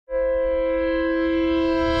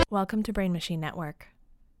Welcome to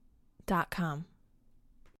BrainMachineNetwork.com.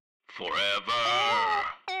 Forever.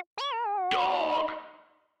 Dog.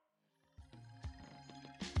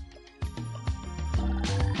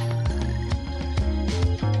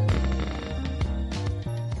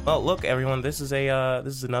 Well, look, everyone. This is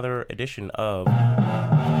another edition of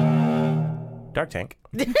Dark Tank.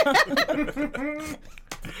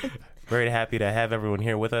 Very happy to have everyone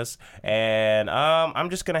here with us, and I'm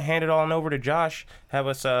just gonna hand it all on over to Josh. Have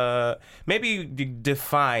us maybe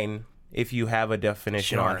define, if you have a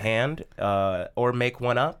definition on hand, or make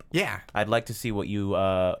one up. Yeah, I'd like to see what you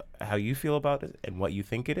how you feel about it and what you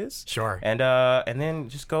think it is. Sure. And then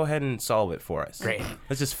just go ahead and solve it for us. Great.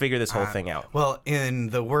 Let's just figure this whole thing out. Well,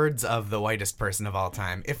 in the words of the whitest person of all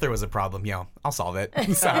time, if there was a problem, I'll solve it.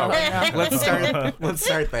 So let's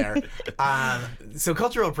start there. So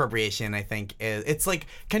cultural appropriation, I think, it's like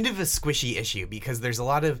kind of a squishy issue because there's a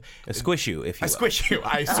lot of A squish you, if you will. squish you.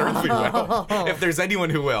 I certainly will. If there's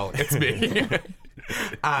anyone who will, it's me.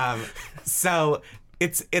 So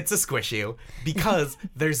it's a squish you because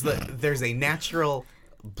there's a natural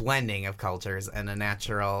blending of cultures and a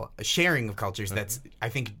natural sharing of cultures that's, I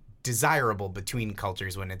think, desirable between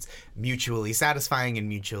cultures when it's mutually satisfying and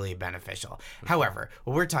mutually beneficial. However,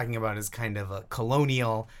 what we're talking about is kind of a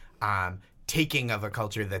colonial taking of a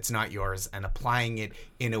culture that's not yours and applying it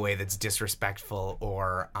in a way that's disrespectful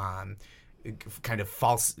or kind of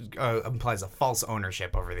false, implies a false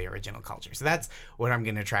ownership over the original culture. So that's what I'm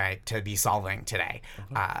going to try to be solving today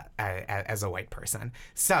as a white person.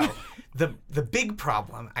 So the big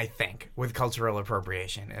problem, I think, with cultural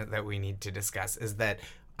appropriation that we need to discuss is that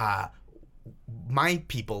my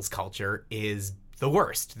people's culture is the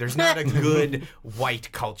worst. There's not a good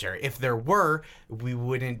white culture. If there were, we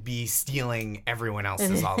wouldn't be stealing everyone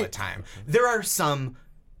else's all the time. There are some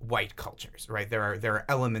white cultures, right? There are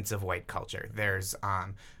elements of white culture. There's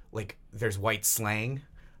there's white slang.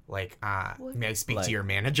 May I speak to your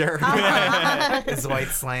manager? Is white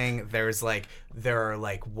slang. There are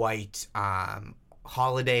white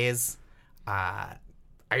holidays. I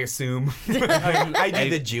assume I do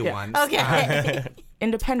the Jew ones. Okay.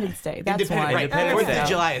 Independence Day. That's one. Right. Independence Fourth Day. of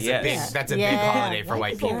July is a big. Yes. That's a big holiday for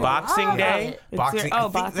white people. Boxing Day? Boxing. I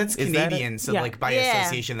think that's Is that Canadian, so Yeah. by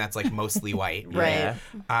association, that's mostly white. Right.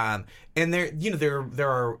 And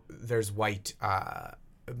there's white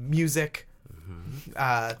music.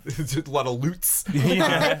 There's a lot of loots.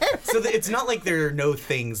 So it's not like there are no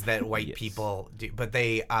things that white people do, but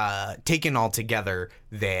they taken all together,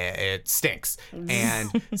 it stinks.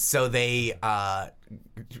 And so they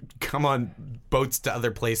come on boats to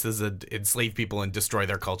other places and enslave people and destroy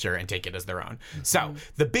their culture and take it as their own. So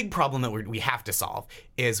the big problem that we have to solve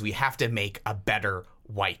is we have to make a better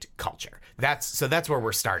white culture. That's where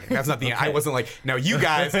we're starting. That's not the I wasn't like, no, you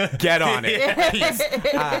guys get on it. Peace.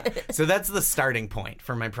 So that's the starting point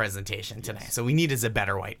for my presentation today. So we need is a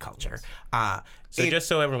better white culture. So just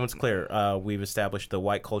so everyone's clear, we've established the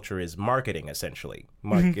white culture is marketing, essentially.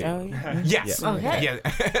 Marketing. Oh, yeah. Yes. Okay. Yeah.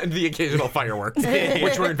 And the occasional fireworks,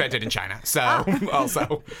 which were invented in China. So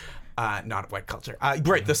also not white culture.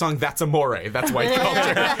 Right. The song "That's Amore." That's white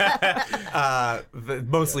culture.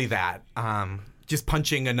 Mostly that. Just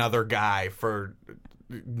punching another guy for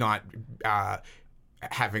not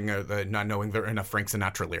having not knowing there are enough Frank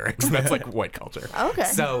Sinatra lyrics. That's like white culture. Okay.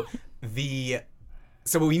 So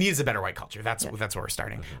what we need is a better white culture. That's where we're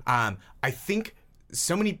starting. I think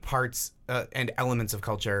so many parts and elements of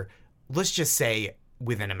culture, let's just say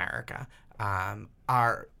within America,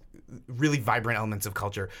 are really vibrant elements of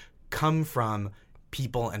culture come from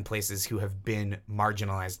people and places who have been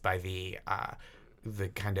marginalized by the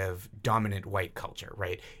kind of dominant white culture,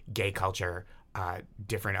 right? Gay culture,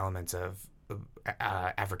 different elements of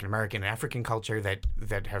African American and African culture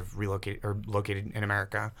that have relocated or located in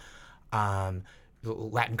America,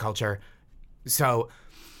 Latin culture. So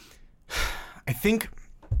I think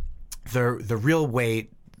the real way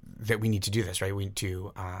that we need to do this, right? We need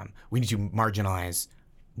to marginalize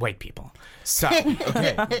white people. So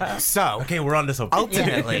Okay, we're on this.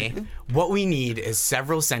 ultimately, what we need is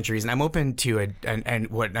several centuries, and I'm open to a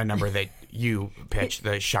number that you pitch,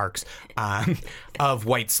 the sharks, of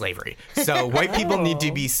white slavery. So white people need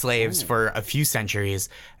to be slaves for a few centuries,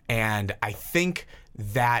 and I think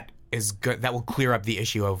that is good. That will clear up the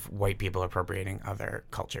issue of white people appropriating other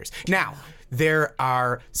cultures. Now, there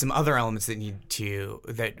are some other elements that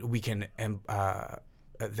we can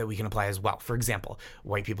apply as well. For example,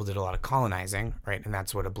 white people did a lot of colonizing, right? And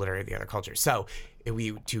that's what obliterated the other cultures. So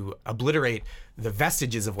to obliterate the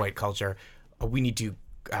vestiges of white culture, we need to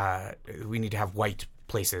have white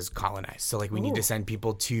places colonized. So like we need to send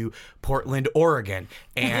people to Portland, Oregon,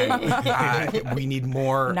 and we need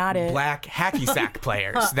more Not it. black hacky sack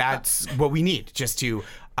players. That's what we need just to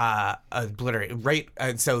obliterate. Right.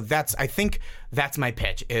 So I think that's my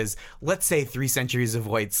pitch is, let's say 3 centuries of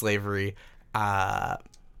white slavery.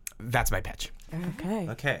 That's my pitch.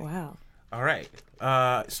 Okay. Wow. All right.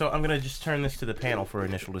 So I'm going to just turn this to the panel for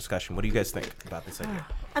initial discussion. What do you guys think about this idea?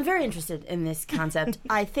 I'm very interested in this concept.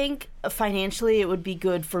 I think financially it would be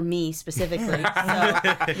good for me specifically. So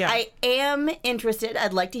I am interested.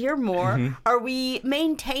 I'd like to hear more. Are we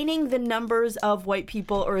maintaining the numbers of white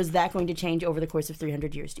people, or is that going to change over the course of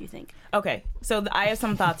 300 years, do you think? Okay, so I have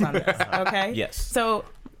some thoughts on this, okay? Yes. So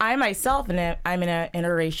I myself, I'm in an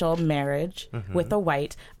interracial marriage with a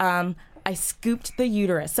white. I scooped the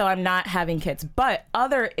uterus, so I'm not having kids. But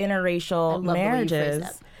other interracial love the way you phrase marriages,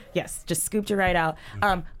 that. yes, just scooped it right out.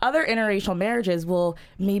 Other interracial marriages will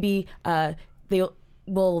maybe they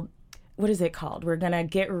will. What is it called? We're gonna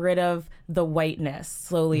get rid of the whiteness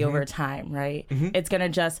slowly over time, right? It's gonna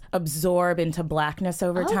just absorb into blackness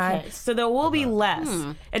over time. Okay. So there will be less,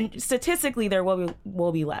 and statistically there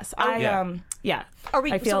will be less. Yeah. Are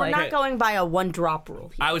we? I feel So we're like not going by a 1-drop rule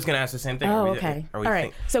here. I was going to ask the same thing. Oh, okay. All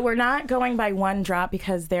right. So we're not going by 1 drop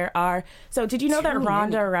because there are. So did you know that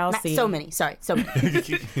Ronda Rousey? So many. Sorry. So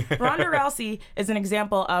many. Ronda Rousey is an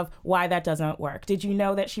example of why that doesn't work. Did you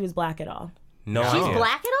know that she was black at all? No, She's idea.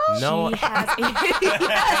 black at all? No. She has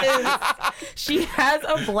yes. She has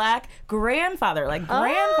a black grandfather,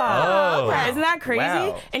 grandfather. Oh. Right, isn't that crazy?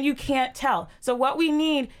 Wow. And you can't tell. So what we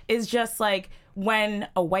need is just like when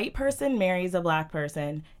a white person marries a black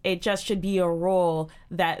person, it just should be a rule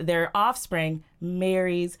that their offspring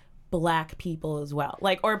marries black people as well,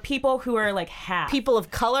 or people who are half People of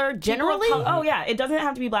color generally? Oh yeah, it doesn't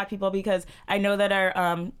have to be black people because I know that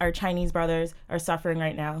our Chinese brothers are suffering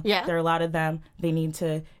right now. Yeah. There are a lot of them. They need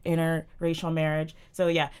to interracial marriage. So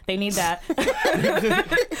yeah, they need that.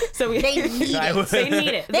 So They need it. they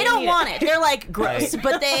need it. They don't need want it. They're like gross,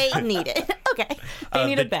 but they need it. Okay. They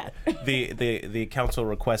need it bad. The council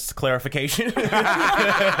requests clarification.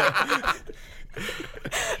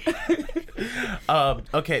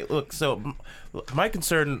 Okay, look, so my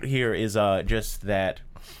concern here is just that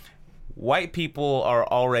white people are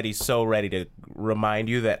already so ready to remind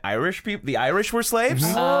you that the Irish were slaves.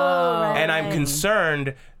 And I'm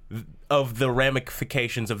concerned of the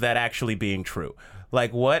ramifications of that actually being true.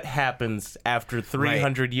 Like, what happens after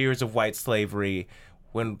 300 years of white slavery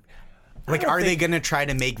when... Are they going to try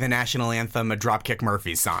to make the national anthem a Dropkick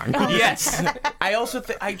Murphys song? Yes. I also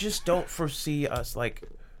I just don't foresee us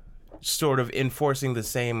sort of enforcing the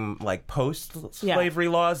same post-slavery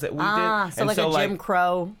laws that we did. So a Jim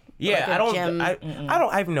Crow. Yeah, I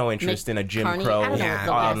have no interest in a Jim Carney? Crow I don't know what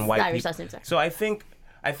the on last white Irish people. last names are. So I think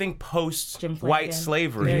post Jim white Flanagan.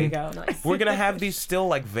 slavery, There you go. Nice. we're gonna have these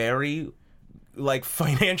still very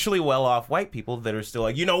financially well-off white people that are still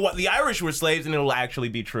you know what, the Irish were slaves, and it'll actually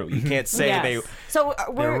be true. You can't say Yes. they. So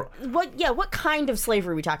what kind of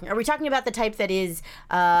slavery are we talking? Are we talking about the type that is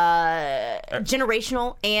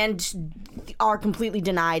generational and are completely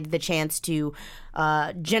denied the chance to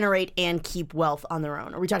generate and keep wealth on their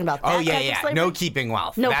own? Are we talking about that Oh, yeah, type of yeah. slavery? No keeping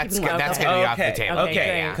wealth. No That's keeping wealth. That's Okay. going to be off the Okay, table. Okay,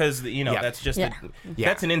 okay, great. because Yeah. that's just Yeah.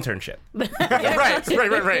 that's an internship.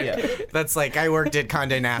 right. Yeah. That's I worked at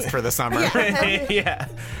Condé Nast for the summer. Yeah.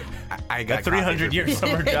 I got 300-year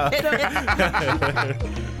summer job.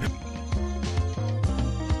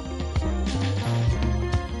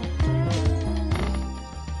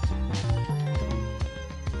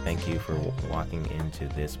 Thank you for walking into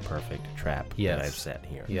this perfect trap that I've set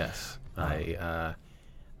here. Yes. I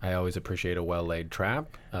always appreciate a well-laid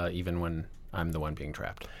trap, even when I'm the one being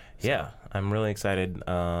trapped. Yeah, I'm really excited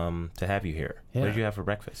to have you here. What Yeah. did you have for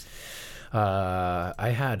breakfast?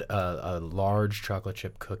 I had a large chocolate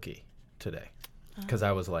chip cookie today because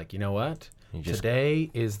I was like, you know what? Today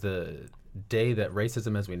is the day that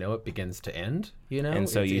racism as we know it begins to end, And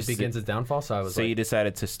so it begins its downfall. So I was So you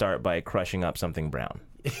decided to start by crushing up something brown.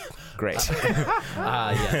 Great.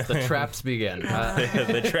 yes, the traps begin.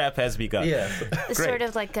 The trap has begun. It's Great. sort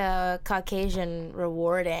of like a Caucasian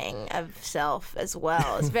rewarding of self as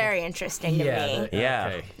well. It's very interesting to me.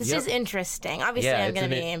 Yeah. Okay. This is interesting. Obviously, Yeah, I'm it's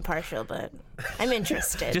going to an be impartial, but I'm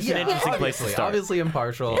interested. Just an interesting place to start. Obviously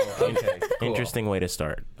impartial. Okay, cool. Interesting way to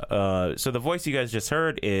start. So the voice you guys just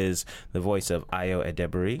heard is the voice of Ayo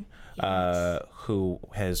Edebiri, who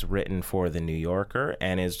has written for The New Yorker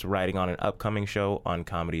and is writing on an upcoming show on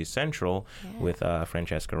Comedy Central with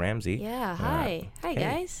Francesca Ramsey. Yeah, hi. Hi, hey,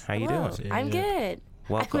 guys. how you Hello. doing? I'm good.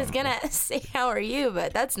 Welcome. I was gonna say how are you,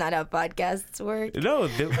 but that's not how podcasts work. No,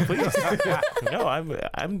 please. No,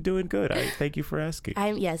 I'm doing good. I thank you for asking.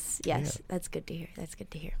 Yes, that's good to hear. That's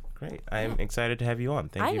good to hear. Great. I'm excited to have you on.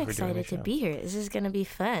 Thank you I'm for doing the excited to show. be here. This is gonna be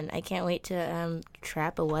fun. I can't wait to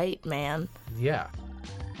trap a white man. Yeah.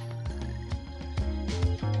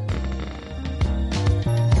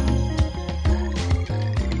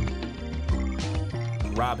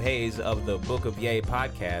 Rob Hayes of the Book of Yay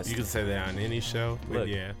podcast. You can say that on any show, but Look.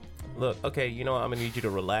 yeah. Look, okay, you know what? I'm gonna need you to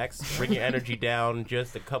relax. Bring your energy down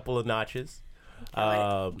just a couple of notches.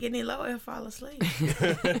 Get any lower and fall asleep.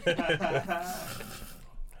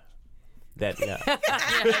 That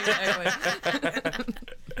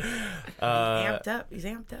Amped up. He's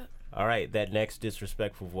amped up. all right. That next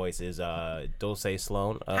disrespectful voice is Dulce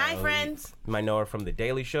Sloan. Hi, friends. You might know her from The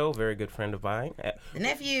Daily Show. Very good friend of mine. The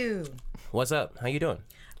nephew. What's up? How you doing?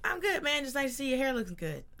 I'm good, man. Just nice to see your hair looking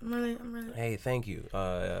good. I'm really. Hey, thank you.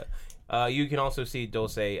 You can also see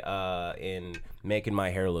Dulce in Making My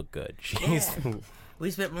Hair Look Good. She's We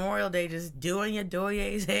spent Memorial Day just doing your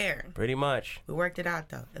Doye's hair. pretty much. We worked it out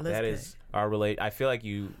though. It looks That good. is our I feel like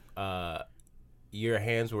you, your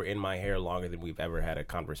hands were in my hair longer than we've ever had a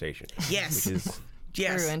conversation. Yes. Which is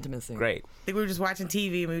Yes. True intimacy. great. I think we were just watching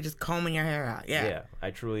TV and we were just combing your hair out. Yeah. Yeah, I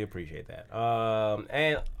truly appreciate that.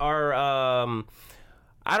 And our,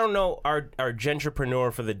 I don't know, our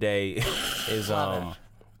gentrepreneur for the day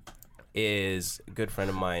is a good friend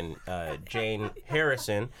of mine, Jane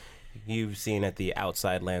Harrison. You've seen at the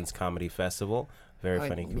Outside Lands Comedy Festival. Very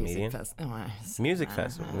funny comedian. Music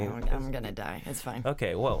festival. I'm gonna die. It's fine.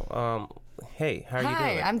 Okay, well, hey, how are you doing?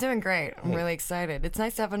 Hi, I'm doing great. I'm really excited. It's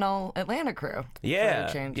nice to have an all Atlanta crew. for a Yeah,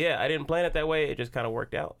 change. yeah. I didn't plan it that way. It just kind of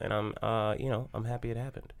worked out, and I'm, I'm happy it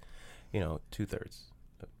happened. 2/3.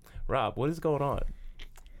 Rob, what is going on?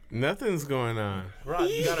 Nothing's going on. Rob,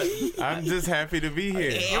 you gotta. I'm just happy to be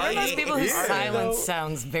here. You're one of those people whose Yeah. silence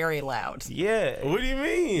sounds very loud. Yeah. What do you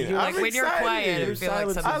mean? Like I'm when you're excited. quiet, Your you feel like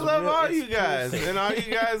silence something's I love real- all it's you guys, piercing. and all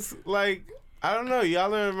you guys like. I don't know.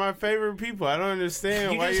 Y'all are my favorite people. I don't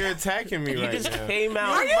understand You why just- you're attacking me You right just now. came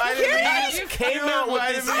out. You just came out with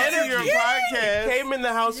invited this me to energy. your podcast. Came in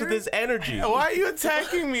the house with this energy. Why are you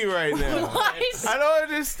attacking me right now? I don't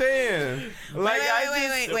understand. Like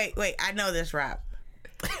Wait. I know this, Rob.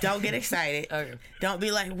 Don't get excited. Okay. Don't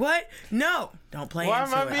be like, what? No. Don't play Why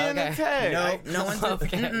into am I it. being Okay. attacked? No one's What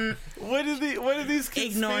are these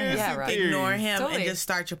conspiracy Ignore him. Yeah, right. theories? Ignore him Totally. and just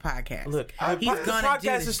start your podcast. Look, he's the gonna podcast do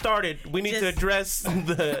has this. started. We need to Just- address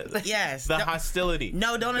the Yes. the Don't- hostility.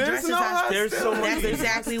 No, don't address There's his no hostility. There's so hostility. much. That's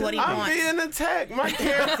exactly what he I'm wants. being attacked. My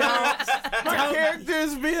character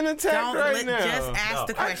is being attacked Don't right now. just ask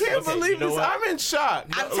the I question. can't Okay, believe you know this. what? I'm in shock.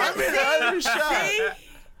 I'm I'm in utter shock. See?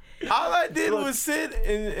 All I did was sit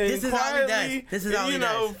and This is all he quietly, does. This is all he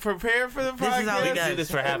does. prepare for the podcast. This is all he We can do does.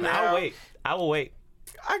 this for half. And I'll now- wait. I will wait.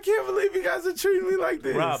 I can't believe you guys are treating me like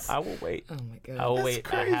this. Rob, I will wait. Oh my god. I will That's wait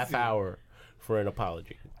crazy. a half hour for an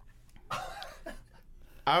apology.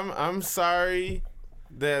 I'm sorry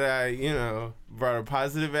that I, brought a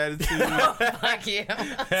positive attitude Fuck you.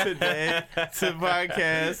 today to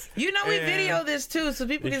podcast. You know we And- video this too, so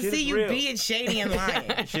people This can shit see is you real. being shady and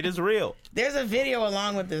lying. Shit is real. There's a video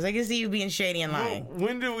along with this. I can see you being shady and lying.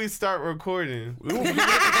 When did we start recording?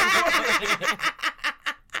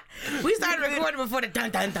 We started recording before the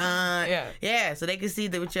dun dun dun. Yeah. Yeah, so they can see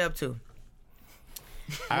what you're up to.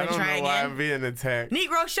 I don't try know why again? I'm being attacked.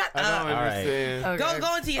 Negro, shut I up. don't understand. Okay.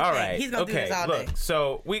 Go into your All thing. right. He's gonna do okay. this all Look. day.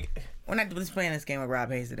 So We're not just playing this game with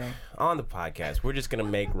Rob Hayes today. on the podcast, we're just gonna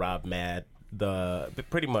make Rob mad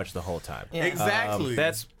pretty much the whole time. Yeah. Exactly.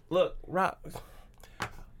 Look, Rob.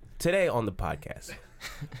 Today on the podcast,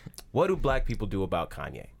 what do black people do about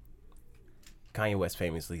Kanye? Kanye West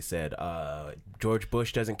famously said, George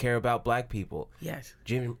Bush doesn't care about black people. Yes.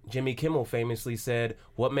 Jimmy Kimmel famously said,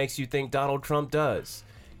 what makes you think Donald Trump does?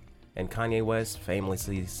 And Kanye West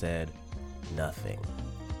famously said, nothing.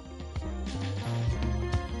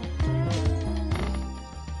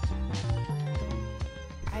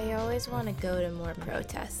 I always want to go to more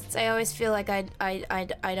protests. I always feel like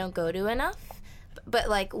I don't go to enough. But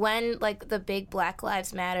like when like the big Black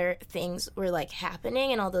Lives Matter things were like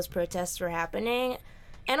happening and all those protests were happening,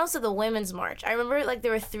 and also the Women's March. I remember like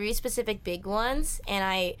there were 3 specific big ones, and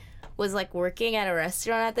I was like working at a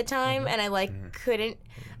restaurant at the time, and I like couldn't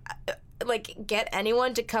like get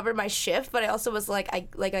anyone to cover my shift, but I also was like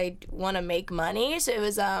I want to make money, so it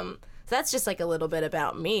was that's just like a little bit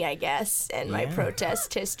about me, I guess, and my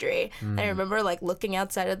protest history. I remember like looking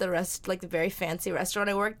outside of the very fancy restaurant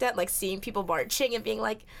I worked at, like seeing people marching and being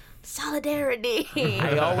like, solidarity.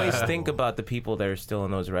 I always think about the people that are still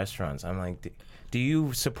in those restaurants. I'm like, do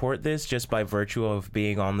you support this just by virtue of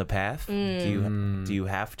being on the path? Do you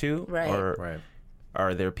have to? Right. Or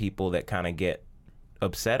are there people that kind of get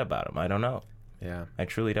upset about them? I don't know. Yeah. I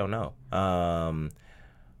truly don't know.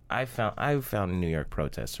 I've found New York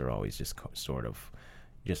protests are always just sort of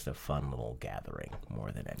just a fun little gathering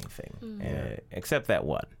more than anything. Except that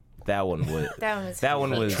one. That one was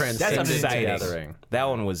exciting. Gathering. That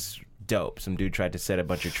one was dope. Some dude tried to set a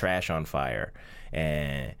bunch of trash on fire,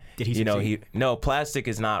 and did he succeed? No, plastic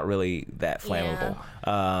is not really that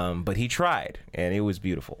flammable. But he tried, and it was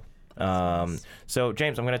beautiful. So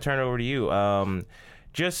James, I'm going to turn it over to you.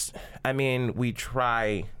 We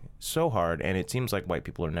try so hard, and it seems like white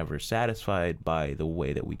people are never satisfied by the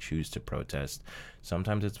way that we choose to protest.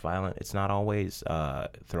 Sometimes it's violent. It's not always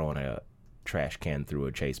throwing a trash can through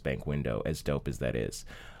a Chase Bank window, as dope as that is.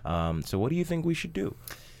 So what do you think we should do?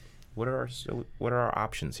 What are our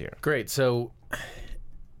options here? Great. So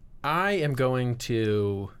I am going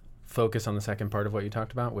to focus on the second part of what you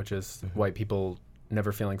talked about, which is white people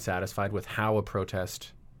never feeling satisfied with how a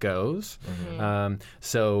protest goes.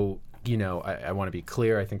 So, I want to be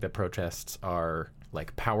clear. I think that protests are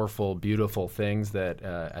like powerful, beautiful things that,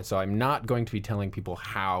 so I'm not going to be telling people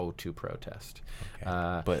how to protest.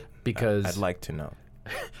 Okay. But because I'd like to know.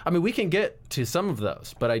 I mean, we can get to some of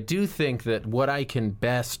those, but I do think that what I can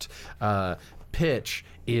best pitch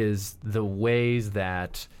is the ways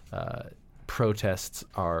that protests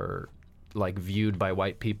are like viewed by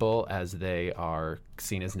white people as they are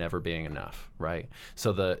seen as never being enough, right?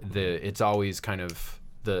 So it's always kind of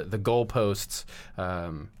the goalposts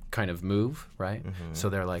kind of move, right? So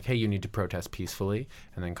they're like, hey, you need to protest peacefully,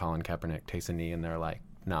 and then Colin Kaepernick takes a knee, and they're like,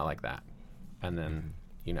 not like that, and then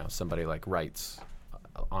somebody like writes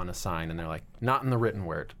on a sign, and they're like, not in the written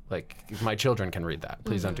word, like my children can read that,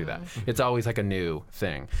 please don't do that. It's always like a new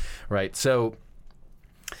thing, right? So,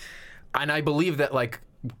 and I believe that like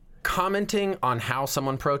commenting on how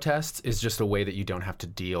someone protests is just a way that you don't have to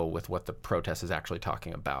deal with what the protest is actually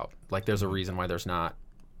talking about. Like there's a reason why there's not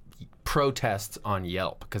protests on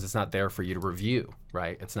Yelp, because it's not there for you to review,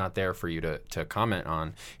 right? It's not there for you to comment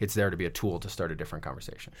on. It's there to be a tool to start a different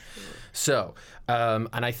conversation. So, and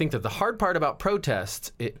I think that the hard part about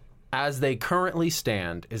protests, as they currently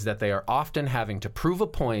stand, is that they are often having to prove a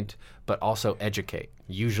point, but also educate,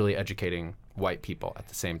 usually educating white people at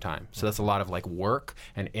the same time. So that's a lot of like work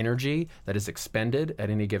and energy that is expended at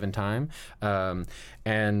any given time.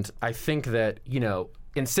 And I think that,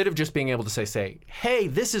 instead of just being able to say, hey,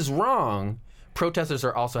 this is wrong, protesters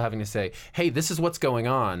are also having to say, hey, this is what's going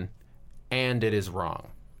on, and it is wrong.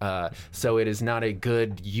 So it is not a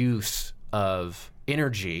good use of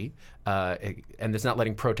energy, and it's not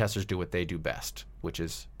letting protesters do what they do best, which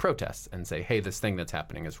is protest and say, hey, this thing that's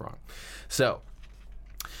happening is wrong. So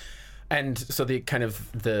the kind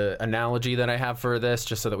of the analogy that I have for this,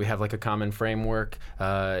 just so that we have like a common framework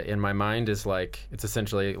in my mind, is like, it's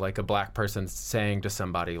essentially like a black person saying to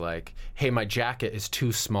somebody like, hey, my jacket is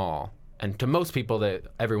too small. And to most people,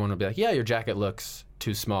 everyone would be like, yeah, your jacket looks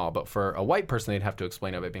too small. But for a white person, they'd have to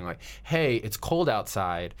explain it by being like, hey, it's cold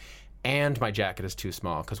outside and my jacket is too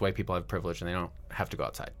small, because white people have privilege and they don't have to go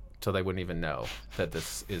outside. So they wouldn't even know that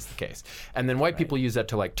this is the case. And then white people use that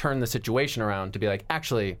to like turn the situation around to be like,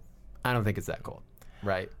 actually, I don't think it's that cold,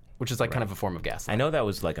 right? Which is like kind of a form of gaslighting. I know that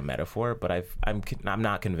was like a metaphor, but I'm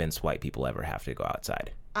not convinced white people ever have to go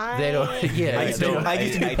outside. They don't. Yeah, I used to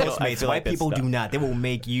do Postmates. White like people stuff. do not. They will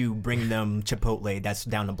make you bring them Chipotle that's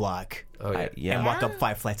down the block. Oh yeah. And walk up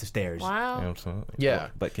 5 flights of stairs. Wow. Absolutely. Yeah.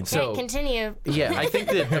 But Continue. Yeah, I think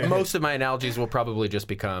that most of my analogies will probably just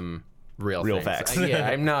become real things. facts. Yeah,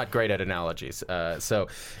 I'm not great at analogies. So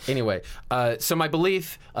anyway, so my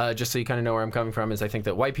belief, just so you kind of know where I'm coming from, is I think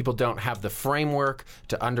that white people don't have the framework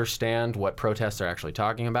to understand what protests are actually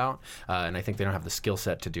talking about, and I think they don't have the skill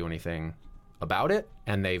set to do anything about it,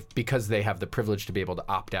 and because they have the privilege to be able to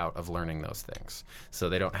opt out of learning those things, so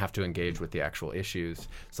they don't have to engage with the actual issues,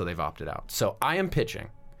 so they've opted out. So I am pitching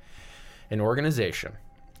an organization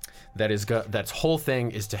that's whole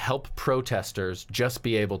thing is to help protesters just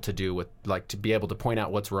be able to do to be able to point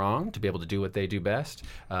out what's wrong, to be able to do what they do best,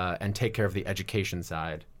 and take care of the education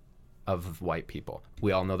side of white people.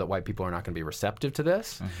 We all know that white people are not going to be receptive to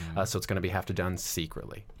this, so it's going to have to done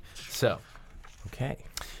secretly. So, okay,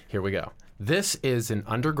 here we go. This is an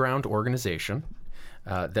underground organization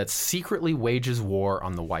that secretly wages war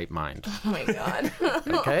on the white mind. Oh my God.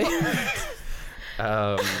 Okay.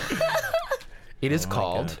 It is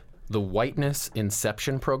called the Whiteness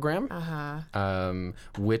Inception Program,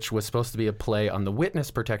 which was supposed to be a play on the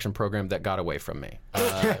Witness Protection Program that got away from me.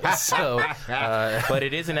 But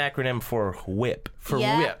it is an acronym for WHIP. For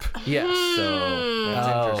WHIP, yes. So that's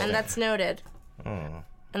interesting. And that's noted.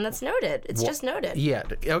 And that's noted. It's just noted. Yeah.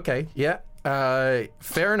 Okay. Yeah.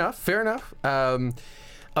 Fair enough. Fair enough.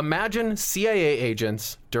 Imagine CIA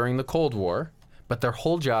agents during the Cold War, but their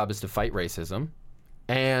whole job is to fight racism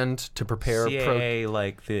and to prepare. CIA,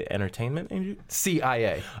 like the entertainment industry?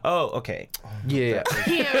 CIA. Oh, okay. Yeah.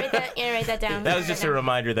 Write that down. That was just a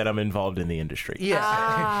reminder that I'm involved in the industry.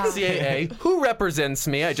 Yeah. CIA, who represents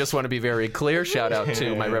me? I just want to be very clear. Shout out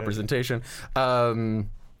to my representation.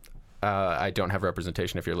 I don't have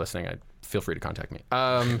representation. If you're listening, feel free to contact me.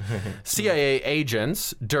 CIA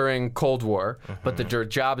agents during Cold War, but their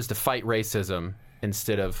job is to fight racism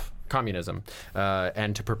instead of communism,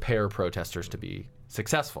 and to prepare protesters to be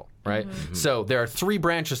successful, right? So there are 3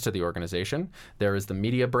 branches to the organization. There is the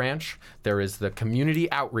media branch, there is the community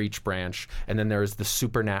outreach branch, and then there is the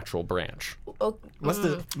supernatural branch. What's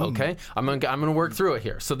the? Okay, I'm gonna work through it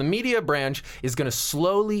here. So the media branch is gonna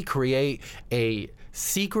slowly create a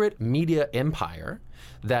secret media empire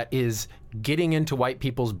that is getting into white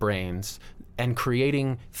people's brains and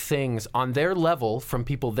creating things on their level from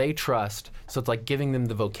people they trust. So it's like giving them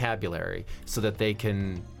the vocabulary so that they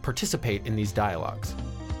can participate in these dialogues.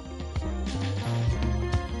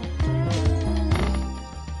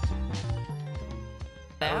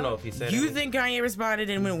 I don't know if he said You anything. think Kanye responded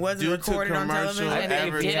and when it wasn't Due to recorded on television? commercial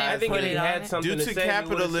I think he had something Due to to say.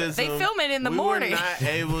 capitalism, They film it in the we morning. were not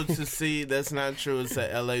able to see. That's not true. It's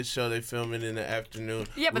a LA show. They film it in the afternoon.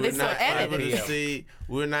 Yeah, but We're they still not edit able it. to see.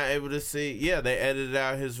 We're not able to see. Yeah, they edited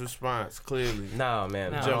out his response clearly. No,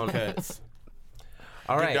 man. Jump cuts.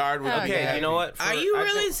 All right. Bedard would be Okay, happy. you know what? Are you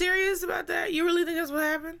really serious about that? You really think that's what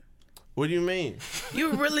happened? What do you mean?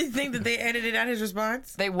 You really think that they edited out his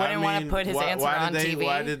response? They wouldn't want to put his answer on TV.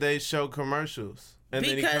 Why did they show commercials? And then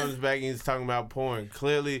he Because- comes back and he's talking about porn.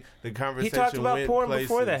 Clearly, the He conversation talked about went porn places.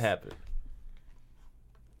 before that happened.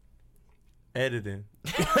 Editing.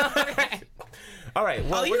 All right.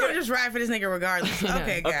 Well, Oh, we're you're gonna gonna just ride for this nigga regardless.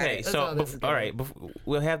 Okay, got Okay, it. so all this is all right,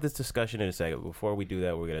 we'll have this discussion in a second. Before we do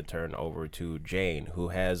that, we're gonna turn over to Jane, who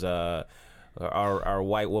has our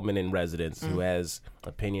white woman in residence, who has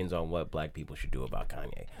opinions on what black people should do about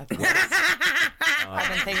Kanye. I've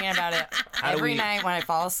been thinking about it every night when I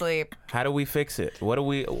fall asleep. How do we fix it? What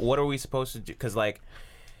are we supposed to do? Because like,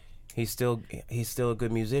 he's still a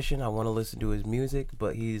good musician. I want to listen to his music,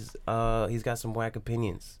 but he's got some whack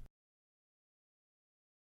opinions.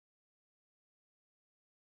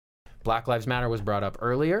 Black Lives Matter was brought up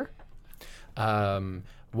earlier.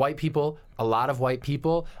 White people, a lot of white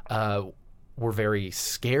people were very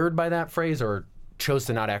scared by that phrase or chose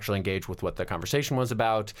to not actually engage with what the conversation was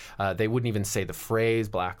about. They wouldn't even say the phrase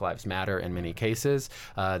Black Lives Matter in many cases.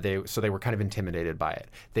 So they were kind of intimidated by it.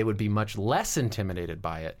 They would be much less intimidated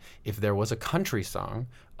by it if there was a country song,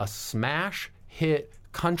 a smash hit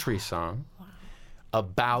country song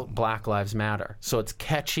about Black Lives Matter. So it's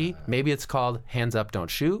catchy. Maybe it's called Hands Up, Don't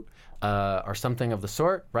Shoot. Or something of the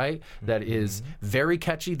sort, right? That is very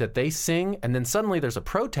catchy, that they sing, and then suddenly there's a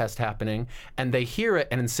protest happening, and they hear it,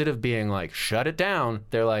 and instead of being like, shut it down,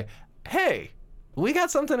 they're like, hey, we got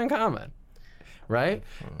something in common, right?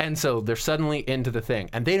 And so they're suddenly into the thing,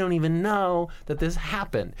 and they don't even know that this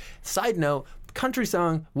happened. Side note, country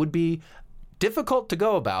song would be difficult to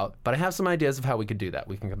go about, but I have some ideas of how we could do that.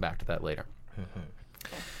 We can come back to that later.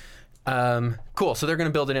 Cool. So they're going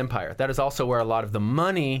to build an empire. That is also where a lot of the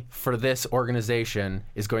money for this organization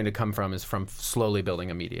is going to come from, is from slowly building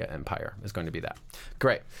a media empire, is going to be that.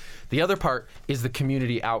 Great. The other part is the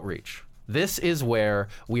community outreach. This is where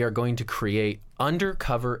we are going to create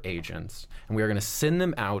undercover agents, and we are going to send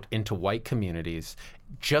them out into white communities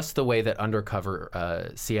just the way that undercover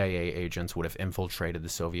CIA agents would have infiltrated the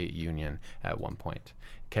Soviet Union at one point.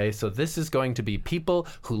 Okay, so this is going to be people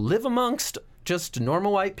who live amongst just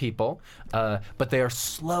normal white people, but they are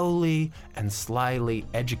slowly and slyly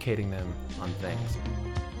educating them on things.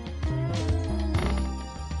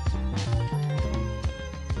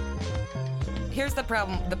 Here's the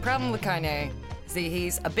problem. The problem with Kanye is that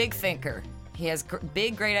he's a big thinker. He has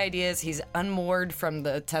big, great ideas. He's unmoored from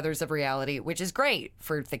the tethers of reality, which is great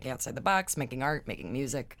for thinking outside the box, making art, making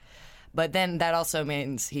music. But then that also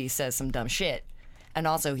means he says some dumb shit. And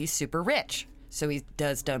also, he's super rich. So he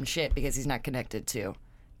does dumb shit because he's not connected to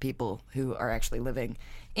people who are actually living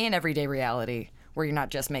in everyday reality, where you're not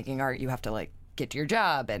just making art. You have to, like, get to your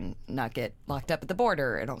job and not get locked up at the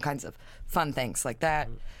border and all kinds of fun things like that.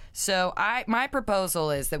 So my proposal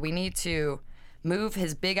is that we need to move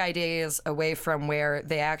his big ideas away from where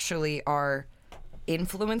they actually are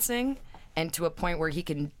influencing and to a point where he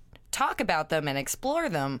can talk about them and explore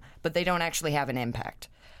them, but they don't actually have an impact.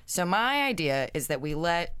 So my idea is that we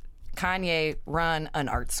let Kanye run an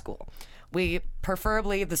art school. We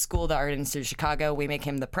preferably the School of the Art Institute of Chicago. We make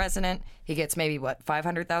him the president. He gets maybe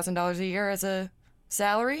 $500,000 a year as a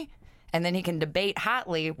salary, and then he can debate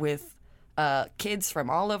hotly with kids from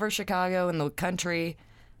all over Chicago and the country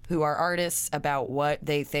who are artists about what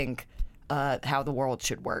they think how the world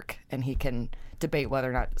should work, and he can debate whether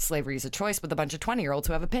or not slavery is a choice with a bunch of 20-year-olds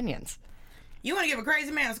who have opinions. You want to give a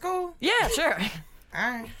crazy man a school? Yeah, sure. All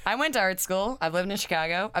right. I went to art school. I've lived in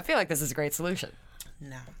Chicago. I feel like this is a great solution.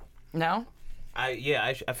 No. No?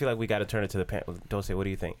 I feel like we got to turn it to the panel. Dulce, what do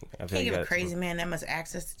you think? I feel Can't give like a crazy man that much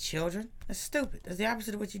access to children. That's stupid. That's the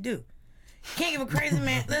opposite of what you do. Can't give a crazy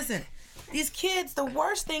man. Listen, these kids, the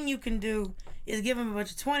worst thing you can do is give them a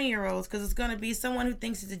bunch of 20-year-olds because it's going to be someone who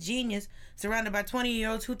thinks it's a genius surrounded by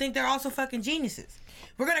 20-year-olds who think they're also fucking geniuses.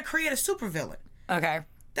 We're going to create a supervillain. Okay.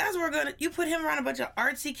 That's what we're going to... You put him around a bunch of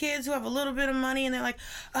artsy kids who have a little bit of money and they're like,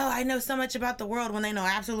 oh, I know so much about the world when they know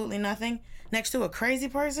absolutely nothing next to a crazy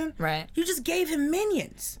person. Right. You just gave him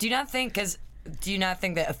minions. Do you not think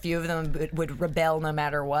that a few of them would rebel no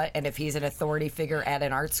matter what? And if he's an authority figure at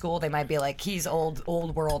an art school, they might be like, he's old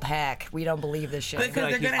world hack. We don't believe this shit.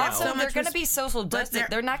 Because they're going to have so much... they're going to be social justice.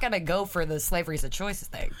 They're not going to go for the slavery's a choice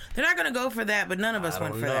thing. They're not going to go for that, but none of us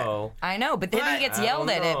went for that. I know, but then he gets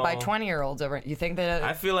yelled at it by 20-year-olds over. You think that?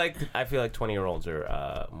 I feel like 20-year-olds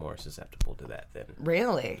are more susceptible to that than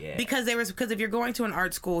really. Yeah. Because if you're going to an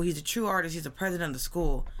art school, he's a true artist. He's the president of the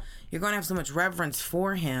school. You're going to have so much reverence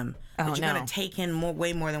for him that you're going to take in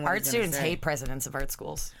way more than what art students hate presidents of art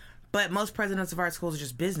schools. But most presidents of art schools are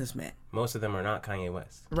just businessmen. Most of them are not Kanye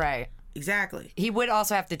West. Right. Exactly. He would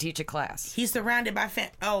also have to teach a class. He's surrounded by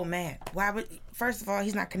Oh man, why would? First of all,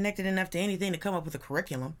 he's not connected enough to anything to come up with a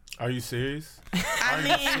curriculum. Are you serious? I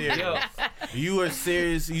mean, you are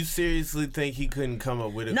serious? You seriously think he couldn't come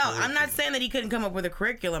up with a? No, curriculum? I'm not saying that he couldn't come up with a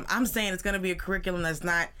curriculum. I'm saying it's going to be a curriculum that's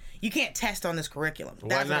not. You can't test on this curriculum.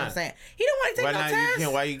 That's what I'm saying. He don't want to take no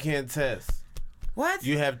test. Why you can't test? What?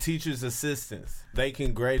 You have teachers' assistants. They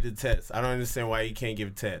can grade the test. I don't understand why you can't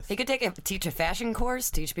give tests. He could teach a fashion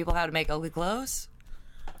course, teach people how to make ugly clothes.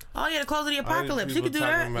 Oh yeah, the clothes of the apocalypse. You could do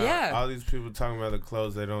that. Yeah. All these people talking about the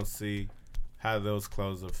clothes, they don't see how those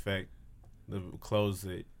clothes affect the clothes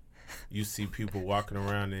that you see people walking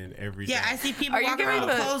around in every day. Yeah, I see people walking around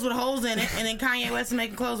with clothes with holes in it, and then Kanye West is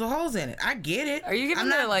making clothes with holes in it. I get it. Are you giving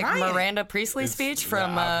the Miranda Priestley speech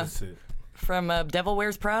from Devil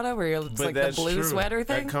Wears Prada, where it's like the blue true. sweater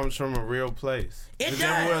thing? That comes from a real place. It The does.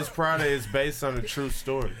 Devil Wears Prada is based on a true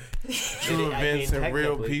story, true events and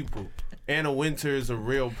real people. Anna Wintour is a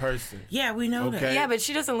real person. Yeah, we know that. Yeah, but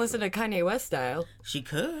she doesn't listen to Kanye West style. She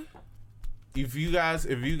could. If you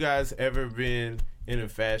guys ever been in a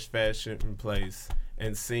fast fashion place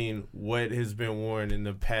and seen what has been worn in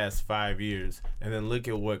the past 5 years, and then look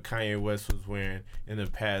at what Kanye West was wearing in the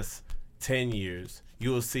past 10 years,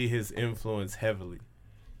 you will see his influence heavily.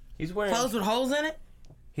 He's wearing clothes with holes in it.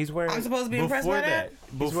 He's wearing. I'm supposed to be impressed by that.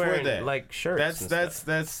 Before that, like shirts.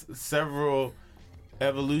 That's several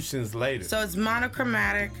evolutions later. So it's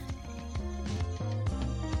monochromatic.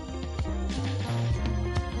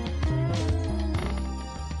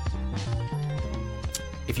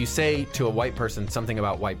 If you say to a white person something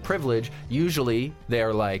about white privilege, usually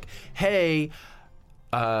they're like, hey,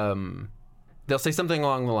 they'll say something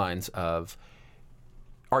along the lines of,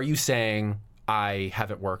 are you saying I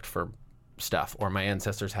haven't worked for stuff, or my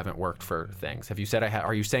ancestors haven't worked for things? Have you said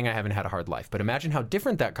are you saying I haven't had a hard life? But imagine how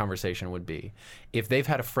different that conversation would be if they've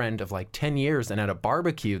had a friend of like 10 years and at a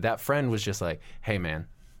barbecue, that friend was just like, hey man,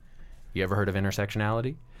 you ever heard of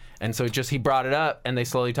intersectionality? And so he brought it up and they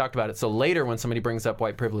slowly talked about it. So later when somebody brings up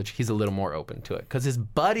white privilege, he's a little more open to it because his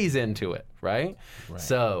buddy's into it, right?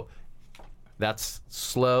 So that's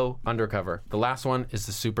slow undercover. The last one is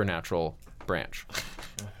the supernatural branch.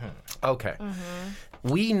 Okay.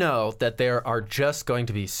 We know that there are just going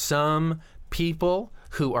to be some people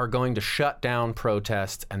who are going to shut down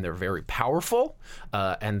protests, and they're very powerful,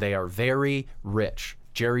 and they are very rich.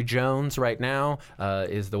 Jerry Jones right now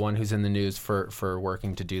is the one who's in the news for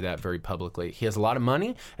working to do that very publicly. He has a lot of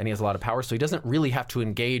money and he has a lot of power, so he doesn't really have to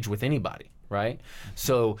engage with anybody, right?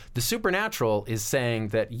 So the supernatural is saying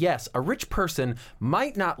that, yes, a rich person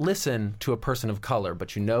might not listen to a person of color,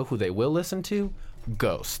 but you know who they will listen to?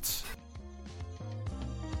 Ghosts.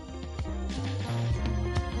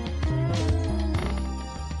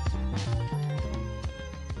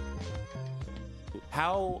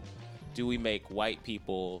 How do we make white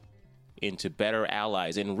people, into better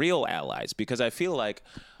allies and real allies, because I feel like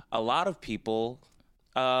a lot of people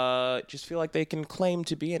just feel like they can claim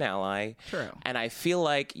to be an ally. True. And I feel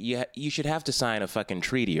like you should have to sign a fucking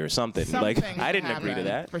treaty or something. Like, I didn't agree to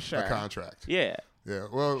that. For sure. A contract. Yeah. Yeah.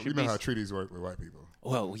 Well, you know how treaties work with white people.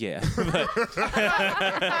 Well, yeah.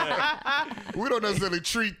 We don't necessarily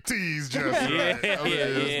treat teas just right. Let's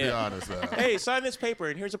be honest, man. Hey, sign this paper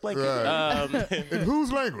and here's a blanket. Right. In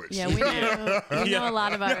whose language? Yeah, we know a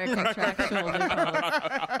lot about our contractual loopholes.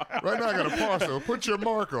 Right now I got a parcel. Put your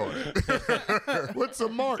mark on it. What's a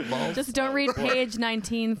mark, boss? Just don't read page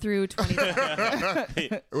 19 through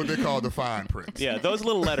 27. What they call the fine print. Yeah, those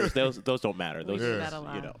little letters, those don't matter. Those, do that a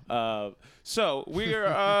lot. So we're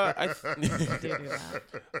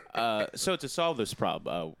so to solve this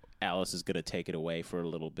problem, Alice is going to take it away for a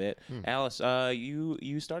little bit. Alice,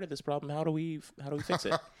 you started this problem. How do we fix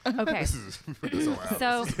it? Okay.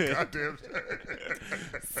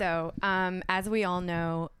 So, as we all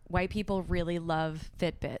know, white people really love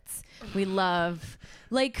Fitbits. We love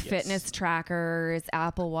fitness trackers,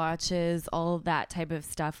 Apple Watches, all that type of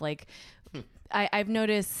stuff. I've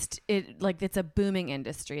noticed it, it's a booming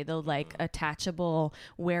industry. The attachable,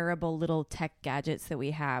 wearable little tech gadgets that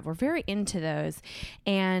we have. We're very into those.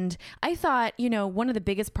 And I thought, one of the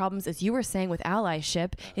biggest problems, as you were saying with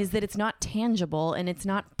allyship, is that it's not tangible and it's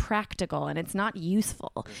not practical and it's not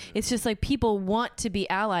useful. It's just people want to be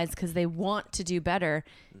allies because they want to do better.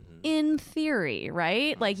 In theory,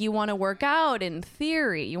 right? You want to work out in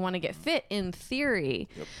theory. You want to get fit in theory.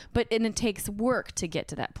 But it takes work to get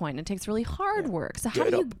to that point. It takes really hard work. So how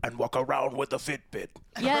do you... and walk around with a Fitbit.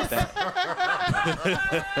 Yes.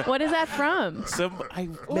 What is that from?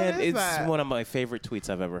 It's one of my favorite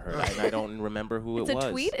tweets I've ever heard. And I don't remember who it was. It's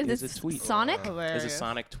a tweet? Is it a tweet? Sonic? It's a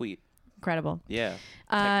Sonic tweet. Incredible. Yeah.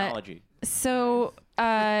 Technology. So...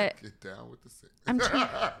 get down with the sick. I'm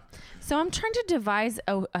trying to devise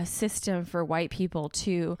a system for white people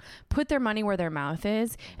to put their money where their mouth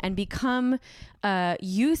is and become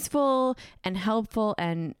useful and helpful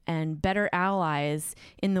and better allies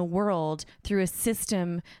in the world through a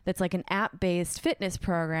system that's like an app-based fitness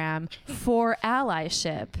program for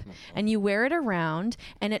allyship. And you wear it around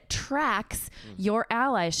and it tracks your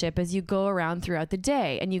allyship as you go around throughout the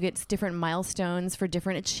day. And you get different milestones for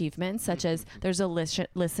different achievements, such as there's a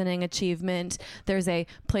listening achievement, there's a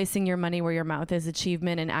placing your money where your mouth is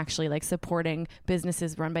achievement and actually supporting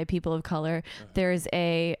businesses run by people of color. There's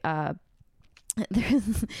a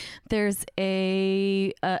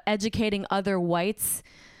educating other whites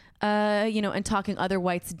and talking other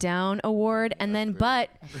whites down award. And then,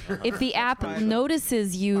 but if the app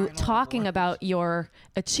notices you talking about your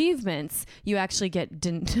achievements, you actually get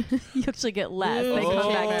less. They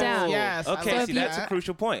come back down. Yes. Okay, so that's a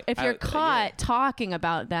crucial point. If you're caught talking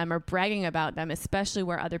about them or bragging about them, especially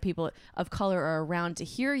where other people of color are around to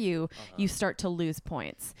hear you, you start to lose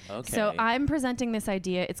points. Okay. So I'm presenting this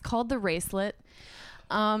idea. It's called the Racelet.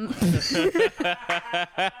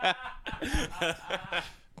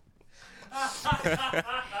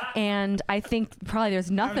 And I think probably there's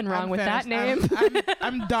nothing wrong with that name.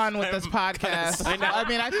 I'm done with this podcast. I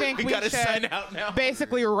mean, I think we gotta should sign out now.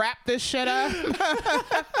 basically wrap this shit up.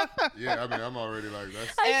 Yeah, I mean, I'm already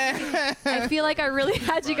that's... I feel like I really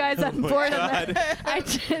had you guys on board on that. I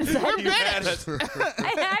just We're finished.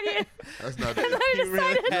 I had you. That's not And then I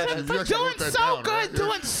decided But doing so good,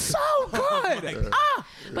 doing so good.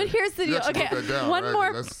 But here's the You deal. actually Okay, wrote that down, one right?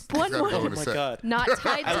 more. That's One gotta go more. in a Oh my set. God. Not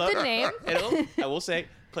tied to the name. I will say,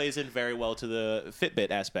 plays in very well to the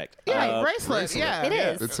Fitbit aspect. Yeah, bracelet. Yeah, It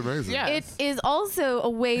is. It's amazing. Yeah. It is also a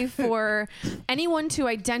way for anyone to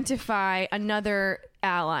identify another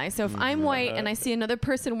ally. So if I'm white and I see another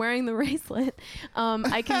person wearing the bracelet,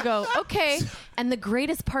 I can go, okay. And the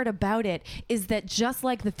greatest part about it is that just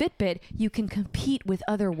like the Fitbit, you can compete with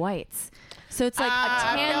other whites. So it's like a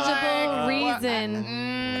tangible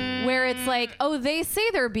reason where it's like, oh, they say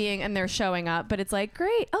they're being and they're showing up, but it's like,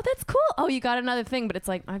 great. Oh, that's cool. Oh, you got another thing. But it's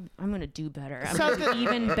like, I'm going to do better. I'm going to do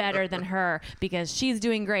even better than her because she's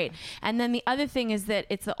doing great. And then the other thing is that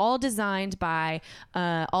it's all designed by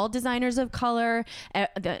all designers of color.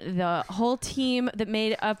 The whole team that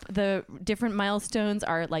made up the different milestones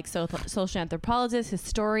are like social anthropologists,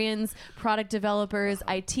 historians, product developers,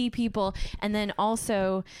 IT people, and then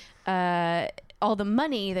also all the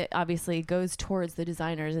money that obviously goes towards the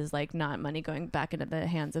designers is like not money going back into the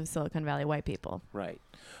hands of Silicon Valley white people. Right.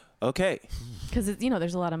 Okay. Because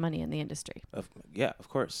there's a lot of money in the industry. Yeah, of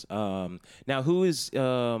course. Now, who is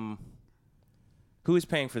paying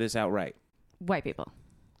for this outright? White people.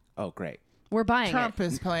 Oh, great. We're buying Trump it.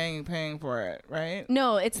 is paying for it, right?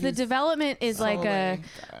 No, it's the development is like a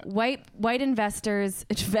solely- white investors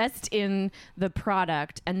invest in the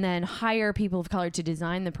product and then hire people of color to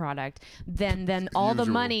design the product. Then all the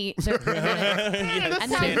Usual. money. This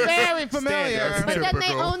And sounds then- very familiar. But then they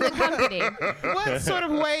Typical. own the company. What sort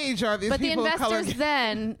of wage are these But the people of color? investors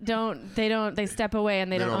then they step away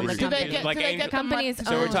and they don't own the leave. Do they company. get, Like do they angel- get the Companies money?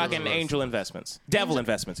 So we're own- talking angel investments, devil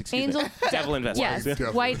investments. Excuse me, devil investments. Yes,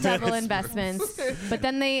 Devil. white devil investments. But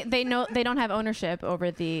then they know they don't have ownership over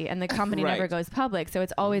and the company never Right. goes public, so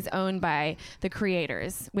it's always owned by the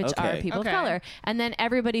creators, which are Okay. people Okay. of color. And then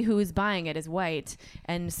everybody who's buying it is white,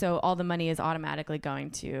 and so all the money is automatically going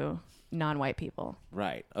to non-white people.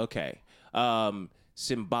 Right. Okay.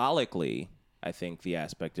 Symbolically, I think the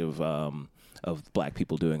aspect of black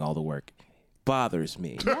people doing all the work bothers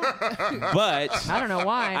me. But I don't know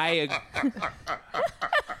why.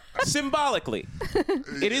 Symbolically,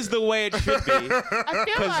 it is the way it should be I feel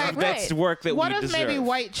because like that's Right. work that what we if deserve. maybe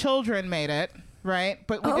white children made it, right?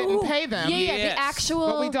 But we didn't pay them. Yeah, Yes. the actual.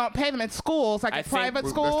 But we don't pay them at schools, like I at think- private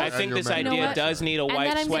Well, schools. I think this You know idea what? does need a And white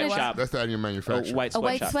then I'm gonna- sweatshop. That's the annual A manufacturer. white A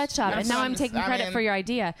white sweatshop. sweatshop, and now I'm taking I credit mean- for your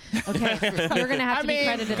idea. Okay, you're gonna have to be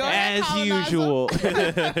credited. go for ahead, As colonizer. usual.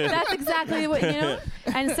 That's exactly what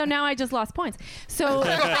and so now I just lost points. So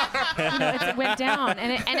it went down,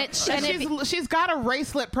 and She's got a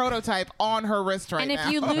bracelet prototype on her wrist right and now.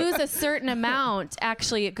 if you lose a certain amount,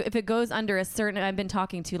 actually, if it goes under a certain, I've been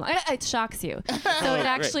talking too long, it shocks you. So it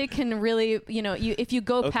actually can really, if you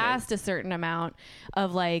go past a certain amount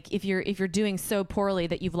of like, if you're doing so poorly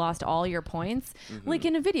that you've lost all your points, like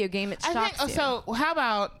in a video game, it shocks you. So how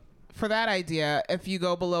about for that idea, if you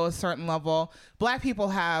go below a certain level, black people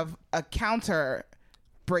have a counter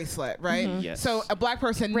bracelet, right? Yes. So a black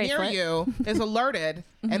person near Bracelet. you is alerted,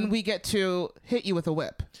 and we get to hit you with a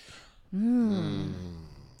whip.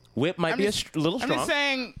 Whip might be a little I'm strong. just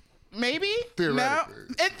saying, maybe. Theoretically.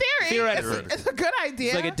 No, in theory, Theoretically. it's a good idea.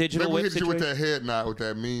 It's like a digital Maybe we whip hit you with situation. that head nod, with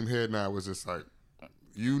that meme head nod, was just like,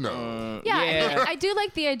 Yeah, Yeah. I do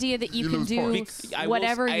like the idea that you You can lose do points. I will-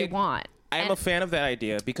 whatever I- you want. I am And- a fan of that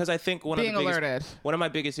idea because I think Being alerted. one of my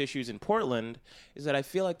biggest issues in Portland is that I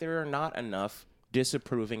feel like there are not enough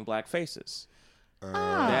disapproving black faces.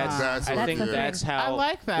 that's I what- think yeah. that's how I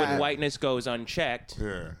like that. when whiteness goes unchecked,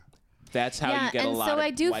 Yeah. that's how yeah, you get and a lot so of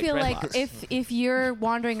I do white feel like dreadlocks. if you're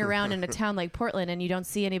wandering around in a town like Portland and you don't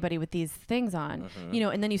see anybody with these things on,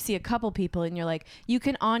 and then you see a couple people and you're like, you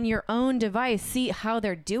can on your own device see how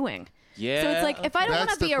they're doing. Yeah. So it's like if I don't want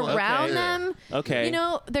That's to be the point. around Okay. them, Okay.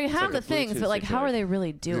 they have like the a things, Bluetooth but like, how are situation. they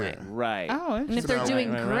really doing? Yeah. Right. Oh, And if they're Right,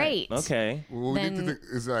 doing right. great, Okay. Well, we need to Then- think,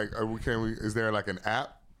 is like, is there like an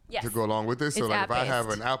app Yes. to go along with this? So It's like, if I have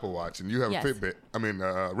app-based. an Apple Watch and you have Yes. a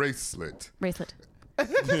Fitbit, bracelet, bracelet.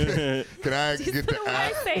 can I get the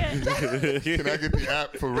app? Can I get the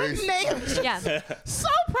app for race? Name is just Yeah. so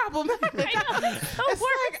problematic. It's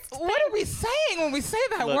like, what are we saying when we say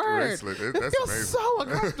that Look, word? bracelet, It that's feels amazing. so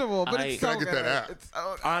uncomfortable, but I- it's Can so I get good. that app? It's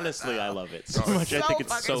so good. Honestly, I love it so much. I So think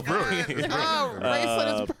it's so fucking brilliant. good. Oh, bracelet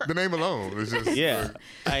is perfect. The name alone is just Yeah.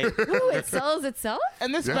 Ooh, it sells itself.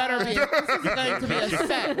 And this Yeah. better be. This is going to be a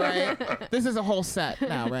set, right? This is a whole set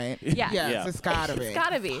now, right? Yeah. Yes, Yeah. it's gotta be. It's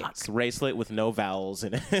gotta be. It's a bracelet with no vowels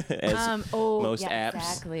in it, as most yeah, apps.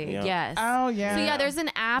 Exactly. Yeah. Yes. Oh yeah. So yeah, there's an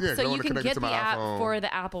app, Yeah, so go you and can connect it get to the my app iPhone. for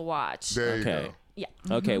the Apple Watch. there you Okay. go. Yeah.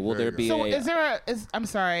 Okay. Will there be So a? I'm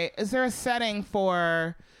sorry. Is there a setting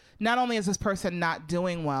for? Not only is this person not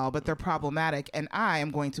doing well, but they're problematic, and I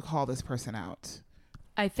am going to call this person out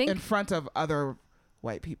I think. in front of other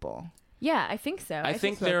white people. Yeah, I think so. I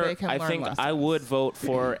think so there. they can I learn think I lessons. would vote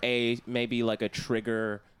for maybe like a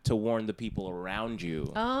trigger to warn the people around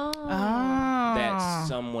you Oh. that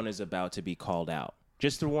someone is about to be called out.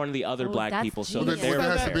 Just to warn the other black that's people so genius. that they're There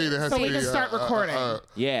has to prepared. be. There has So to we be can start recording.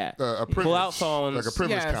 Yeah. a privilege, Pull out phones. like a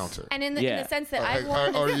privilege Yes. counter. And in the Yeah. sense that Like, I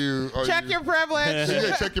want. are you Check your privilege.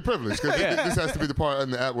 yeah, check your privilege. Because this has to be the part in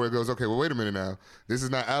the app where it goes, okay, well, wait a minute now. This is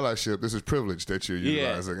not allyship. This is privilege that you're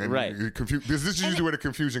utilizing. And right. This is usually where the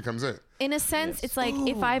confusion comes in. In a sense, it's like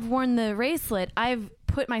if I've worn the bracelet, I've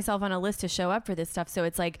put myself on a list to show up for this stuff. So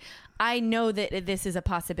it's like I know that this is a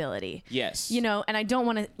possibility. Yes. And I don't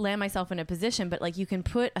want to land myself in a position, but like you can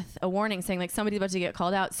put a warning saying like somebody's about to get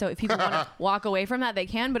called out. So if people want to walk away from that, they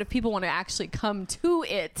can. But if people want to actually come to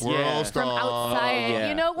it World from Star. outside,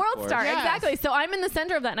 Yeah, World of Star, course. exactly. So I'm in the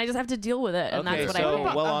center of that, and I just have to deal with it, and Okay, that's what so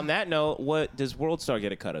I do. well, on that note, what does WorldStar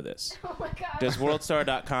get a cut of this? Oh my god. Does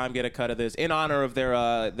WorldStar.com get a cut of this in honor of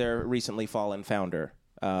their recently fallen founder?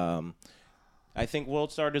 I think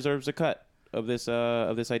WorldStar deserves a cut of this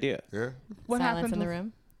idea. Yeah, What Silence happened in the with-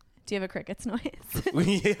 room. Do you have a crickets noise?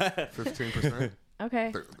 Yeah. 15%. Okay.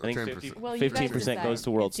 I think 10%. Well, you guys 15% decide. goes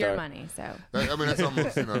to World It's your Star. money, so. I mean, that's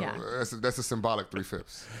almost, Yeah. that's a symbolic 3/5.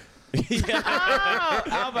 Oh,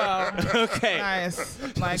 elbow. Okay. Nice.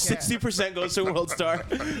 Like it. 60% goes to World Star.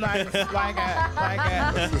 Nice. Like it.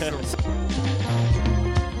 Like it.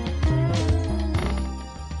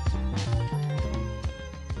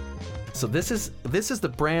 So this is the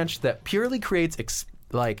branch that purely creates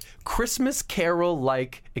like Christmas Carol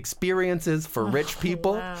like experiences for rich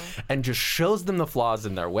people and just shows them the flaws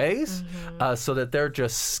in their ways, so that they're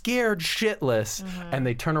just scared shitless and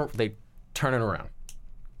they turn it around.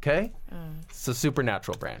 Okay? It's a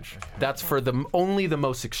supernatural branch. That's for only the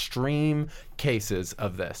most extreme cases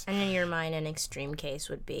of this. And in your mind, an extreme case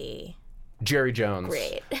would be Jerry Jones.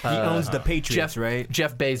 great. He owns the Patriots, right?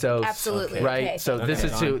 Jeff Bezos. Absolutely. Right? Okay. So this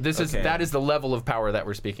is that is the level of power that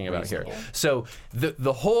we're speaking about here. So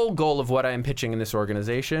the whole goal of what I am pitching in this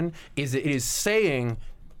organization is it is saying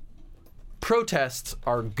protests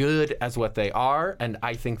are good as what they are, and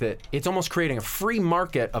I think that it's almost creating a free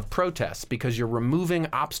market of protests because you're removing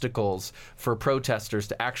obstacles for protesters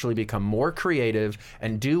to actually become more creative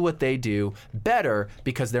and do what they do better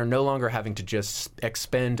because they're no longer having to just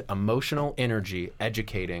expend emotional energy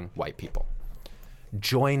educating white people.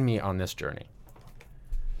 Join me on this journey.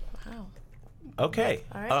 Wow. Okay.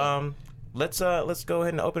 All right. Let's go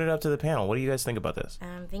ahead and open it up to the panel. What do you guys think about this?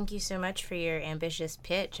 Thank you so much for your ambitious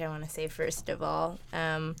pitch. I want to say first of all,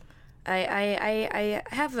 I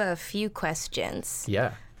have a few questions.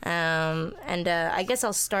 Yeah. And I guess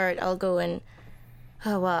I'll start. I'll go in.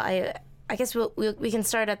 Oh well, I guess we can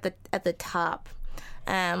start at the top.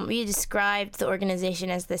 We described the organization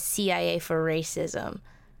as the CIA for racism.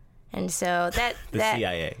 And so that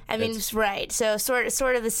CIA. I mean, right. So sort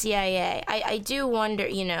of the CIA. I do wonder,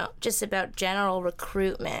 just about general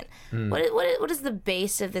recruitment. What is the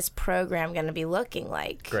base of this program going to be looking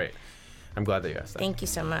like? Great. I'm glad that you asked that. Thank you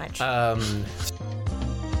so much.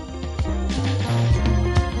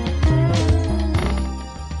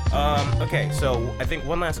 Okay, so I think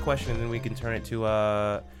one last question, and then we can turn it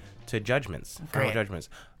to judgments, final judgments.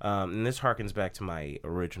 And this harkens back to my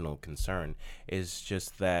original concern, is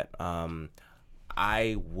just that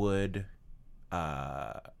I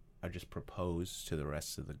just propose to the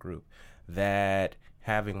rest of the group that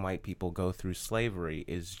having white people go through slavery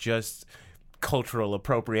is just cultural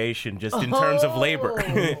appropriation, just in terms of labor.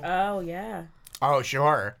 Oh, yeah. Oh,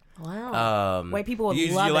 sure. Wow. White people would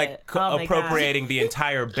love you're like it. Oh my appropriating the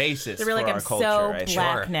entire basis They're for like, our I'm culture. so right?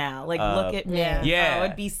 black now. Like, look at me. Yeah. Oh,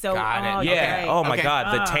 it'd be so. Got it. Yeah. Okay. Oh my Okay.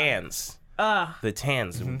 God, the tans. The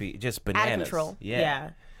tans Mm-hmm. would be just bananas. Out of control. Yeah.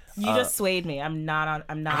 You just swayed me. I'm not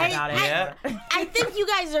about it. Yeah. I think you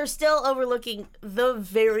guys are still overlooking the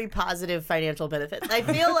very positive financial benefits. I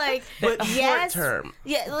feel like, yes, short term.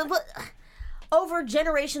 Yeah, but over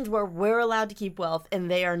generations where we're allowed to keep wealth and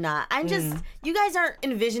they are not. I'm just, you guys aren't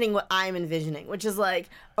envisioning what I'm envisioning, which is like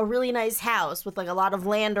a really nice house with like a lot of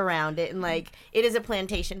land around it, and like it is a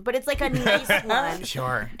plantation, but it's like a nice one.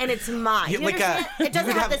 Sure. And it's mine. You- You like understand? It doesn't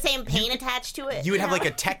would have the have- same pain attached to it. You would have like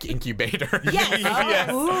a tech incubator. Yes. Yes.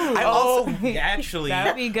 Ooh. I also, Actually, That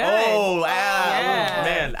would be good. Oh, Yeah.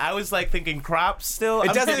 man, I was like thinking crops still. It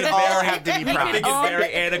I'm doesn't thinking all very- have to be I'm crops. thinking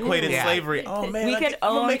very antiquated Yeah. slavery. Oh man, We could I'm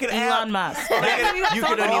gonna own make an app. Elon Musk. you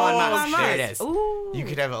could own Elon Musk. There it Musk. is. Ooh. You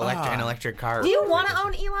could have an electric car. Do you want to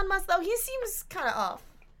own Elon Musk though? He seems kind of off.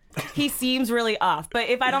 He seems really off, but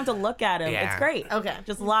if I don't have to look at him, Yeah. it's great. Okay.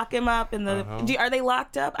 Just lock him up in the. Are they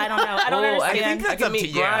locked up? I don't know. I don't Oh, I understand. I think that's can up to meet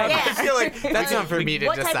you. Grimes. I feel like that's not for me to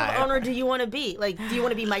What decide. type of owner do you want to be? Like, do you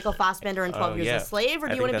want to be Michael Fassbender in 12 Years yeah. a Slave, or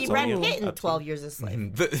do I you want to think be that's Brad all Pitt in up to 12 Years a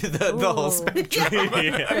Slave? The whole spectrum.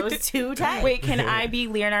 It was too tight. Wait, can I be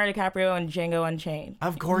Leonardo DiCaprio in Django Unchained?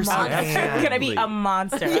 Of course Monster. I can. Can I be a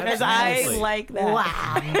monster? Because I Absolutely. like that.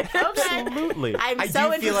 Wow. Okay. Absolutely. I'm I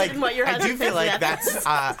so do feel interested like in what your I husband do feel thinks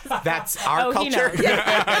like about that's our Oh, he culture.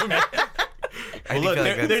 knows. Well, look,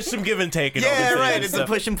 there's some give and take. In all Yeah, this right. and It's a stuff.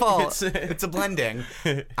 push and pull. It's- It's a blending.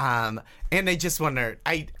 And I just wonder.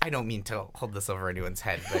 I don't mean to hold this over anyone's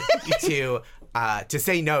head, but to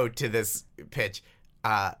say no to this pitch,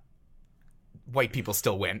 white people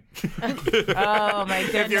still win. Oh my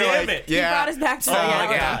goodness. You're Damn like, it. He brought us back to Oh my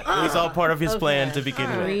reality. God! It was all part of his plan to begin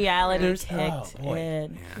with. Reality kicked boy.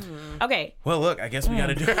 in. Okay. Well, look, I guess we got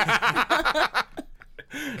to do it.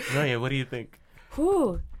 No, yeah. What do you think?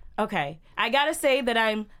 Whew. Okay. I gotta say that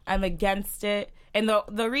I'm against it, and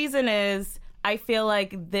the reason is I feel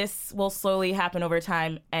like this will slowly happen over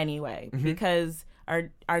time anyway, because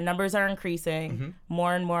our numbers are increasing,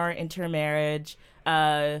 more and more intermarriage.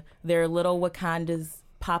 There are little Wakandas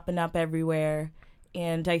popping up everywhere,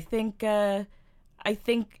 and I think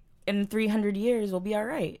in 300 years we'll be all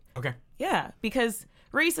right. Okay. Yeah, because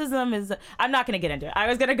racism is. I'm not going to get into it. I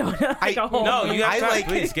was going to go to like a whole. No, you got time. like.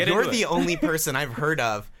 Please get You're into the it. only person I've heard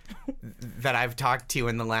of that I've talked to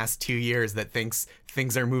in the last 2 years that thinks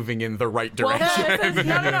things are moving in the right Well, direction.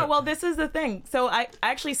 no. Well, this is the thing. So I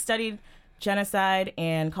actually studied genocide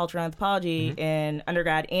and cultural anthropology in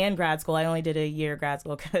undergrad and grad school. I only did a year grad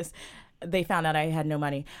school because they found out I had no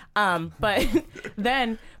money. But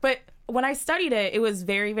when I studied it, it was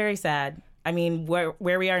very, very sad. I mean, where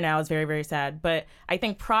we are now is very, very sad. But I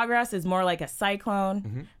think progress is more like a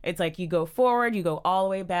cyclone. It's like you go forward, you go all the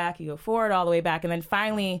way back, you go forward, all the way back. And then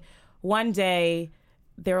finally, one day,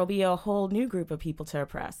 there will be a whole new group of people to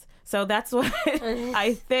oppress. So that's what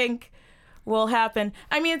I think will happen.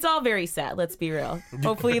 I mean, it's all very sad. Let's be real.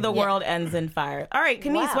 Hopefully the world ends in fire. All right,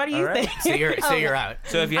 Kenise, what do you think? So you're out.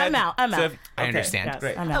 So if you I'm out. I okay, understand. Yes,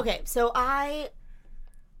 Great. I'm out. Okay, so I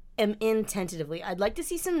am in tentatively. I'd like to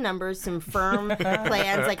see some numbers, some firm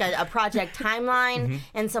plans, like a project timeline,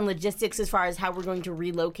 and some logistics as far as how we're going to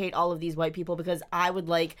relocate all of these white people, because I would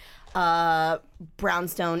like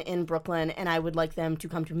Brownstone in Brooklyn, and I would like them to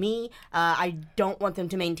come to me. I don't want them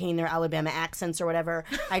to maintain their Alabama accents or whatever.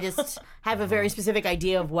 I just have a very specific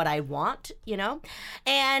idea of what I want, you know?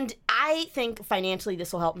 And I think financially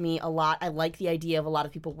this will help me a lot. I like the idea of a lot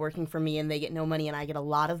of people working for me and they get no money and I get a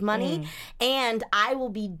lot of money. And I will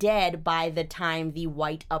be dead by the time the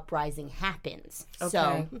white uprising happens.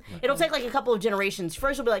 So it'll take like a couple of generations.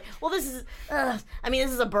 First we'll be like, well, this is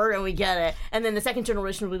a burden, we get it. And then the second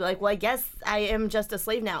generation will be like, well, I guess I am just a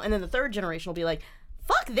slave now. And then the third generation will be like,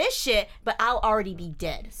 fuck this shit, but I'll already be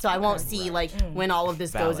dead. So I won't see like when all of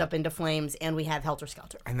this goes up into flames and we have Helter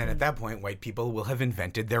Skelter. And then at that point, white people will have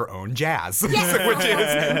invented their own jazz, which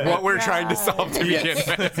is what we're trying to solve to begin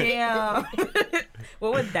with. Damn.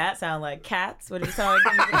 What would that sound like? Cats? Would it sound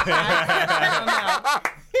like cats? I don't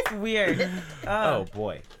know. It's weird. Oh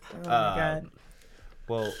boy. Oh my God.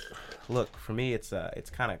 Well, look, for me, it's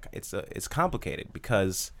complicated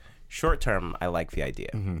because short term, I like the idea.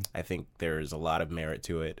 I think there's a lot of merit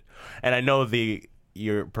to it, and I know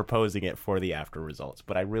you're proposing it for the after results,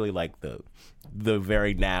 but I really like the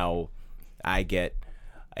very now. I get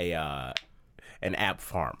an app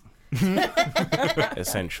farm,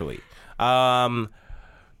 essentially. But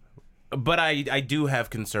I do have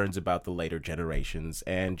concerns about the later generations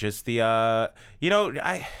and just the I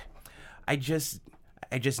just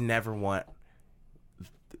never want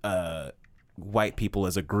white people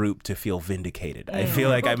as a group to feel vindicated. I feel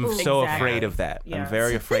like I'm so afraid of that. Yes. I'm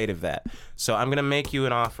very afraid of that. So I'm going to make you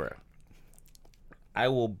an offer. I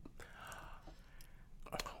will,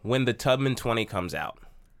 when the Tubman 20 comes out,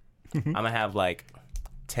 I'm going to have like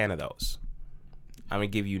 10 of those. I'm going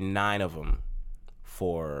to give you 9 of them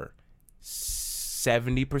for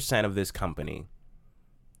 70% of this company.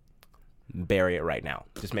 Bury it right now.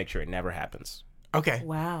 Just make sure it never happens. Okay.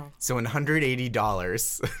 Wow. So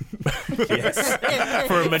 $180. Yes.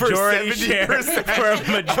 For a majority share. For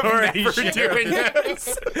a majority share.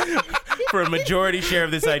 For a majority share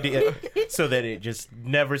of this idea, so that it just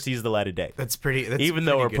never sees the light of day. That's pretty. That's even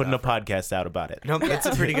though we're pretty putting good a podcast out about it. No, that's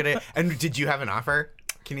a pretty good idea. And did you have an offer,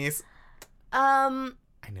 Kenise? I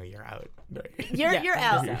know you're out. You're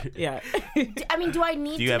out. Yeah. I mean, do I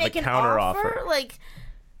need Do you to have a make an counter offer? offer? Like,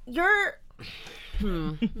 you're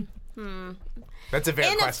That's a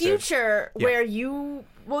fair in question. a future where you're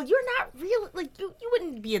not real. Like, you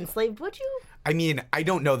wouldn't be enslaved, would you? I mean, I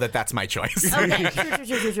don't know that that's my choice.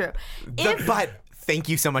 Okay, true. But thank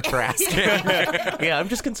you so much for asking. Yeah, I'm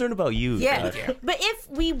just concerned about you. Yeah. But if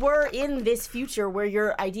we were in this future where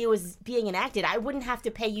your idea was being enacted, I wouldn't have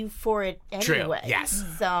to pay you for it anyway. True. Yes.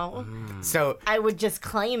 So I would just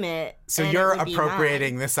claim it. So and you're it would be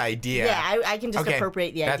appropriating mine. this idea. Yeah, I can just Okay,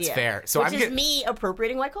 appropriate the idea. that's fair. So which I'm is get- me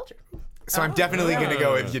appropriating white culture. So I'm definitely going to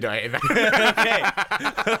go with United. Okay.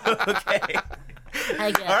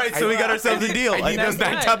 I guess. All right, so we got ourselves a deal. I need those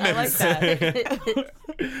 9 I Tubmans. like that.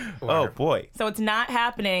 Oh boy. So it's not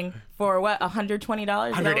happening for what? $120?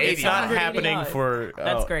 $180. It's not $180. happening for.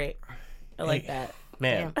 That's oh, great. I like that.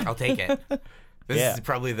 Man. I'll take it. This Yeah. is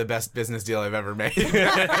probably the best business deal I've ever made.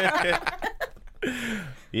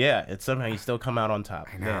 Yeah, it's somehow you still come out on top.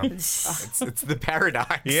 I know. It's the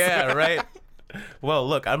paradox. Yeah, right. Well,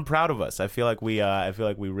 look, I'm proud of us. I feel like we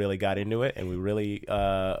really got into it, and we really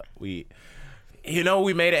we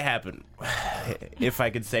made it happen. If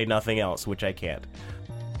I could say nothing else, which I can't.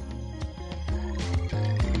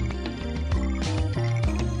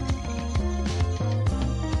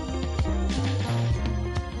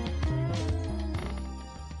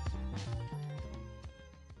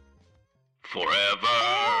 Forever.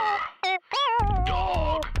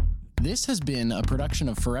 Dog. This has been a production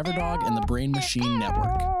of Forever Dog and the Brain Machine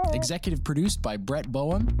Network. Executive produced by Brett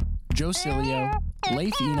Boehm, Joe Cilio,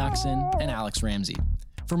 Leif Enochson, and Alex Ramsey.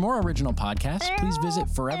 For more original podcasts, please visit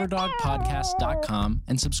foreverdogpodcast.com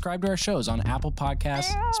and subscribe to our shows on Apple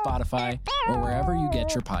Podcasts, Spotify, or wherever you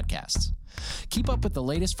get your podcasts. Keep up with the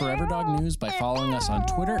latest Forever Dog news by following us on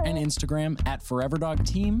Twitter and Instagram at Forever Dog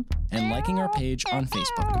Team and liking our page on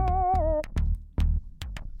Facebook.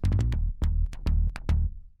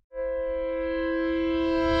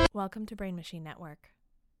 Welcome to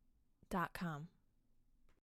BrainMachineNetwork.com.